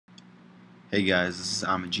Hey guys, this is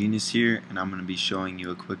I'm a Genius here, and I'm going to be showing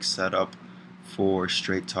you a quick setup for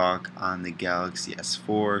Straight Talk on the Galaxy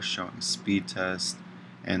S4, showing speed test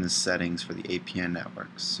and the settings for the APN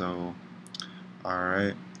network. So,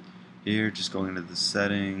 alright, here just going into the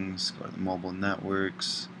settings, go to the mobile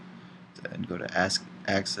networks, then go to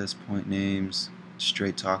access point names,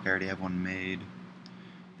 Straight Talk, I already have one made.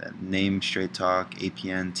 Then name Straight Talk,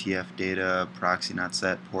 APN, tfdata, proxy not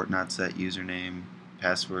set, port not set, username,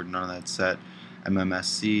 password, none of that set.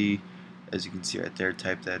 MMSC, as you can see right there,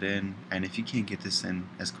 type that in. And if you can't get this in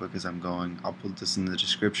as quick as I'm going, I'll put this in the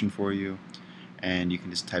description for you, and you can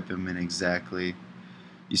just type them in exactly.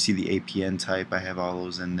 You see the APN type, I have all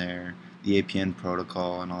those in there. The APN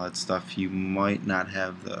protocol and all that stuff. You might not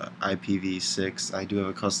have the IPv6. I do have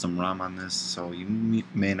a custom ROM on this, so you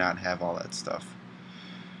may not have all that stuff.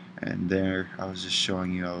 And there I was just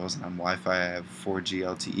showing you I wasn't on Wi-Fi. I have 4G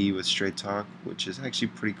LTE with Straight Talk, which is actually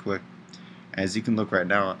pretty quick. As you can look right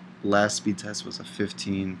now, last speed test was a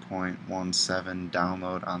 15.17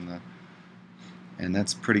 download on the, and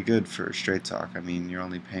that's pretty good for Straight Talk. I mean, you're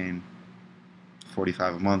only paying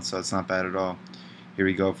 $45 a month, so it's not bad at all. Here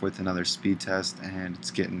we go with another speed test, and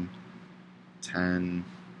it's getting 10,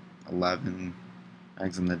 11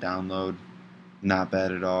 megs in the download. Not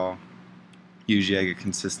bad at all. Usually I get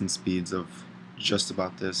consistent speeds of just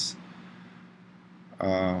about this.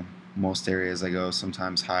 Most areas I go,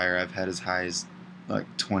 sometimes higher. I've had as high as like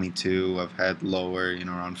 22. I've had lower,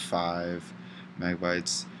 around 5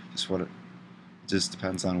 megabytes. Just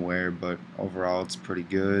depends on where, but overall it's pretty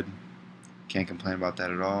good. Can't complain about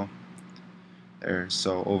that at all. There,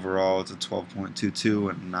 so overall it's a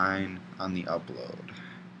 12.22 and 9 on the upload.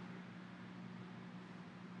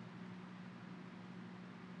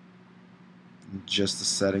 Just the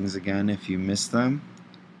settings again if you missed them.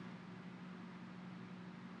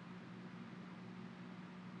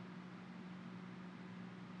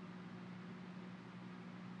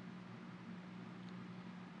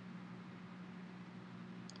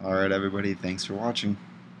 Alright everybody, thanks for watching.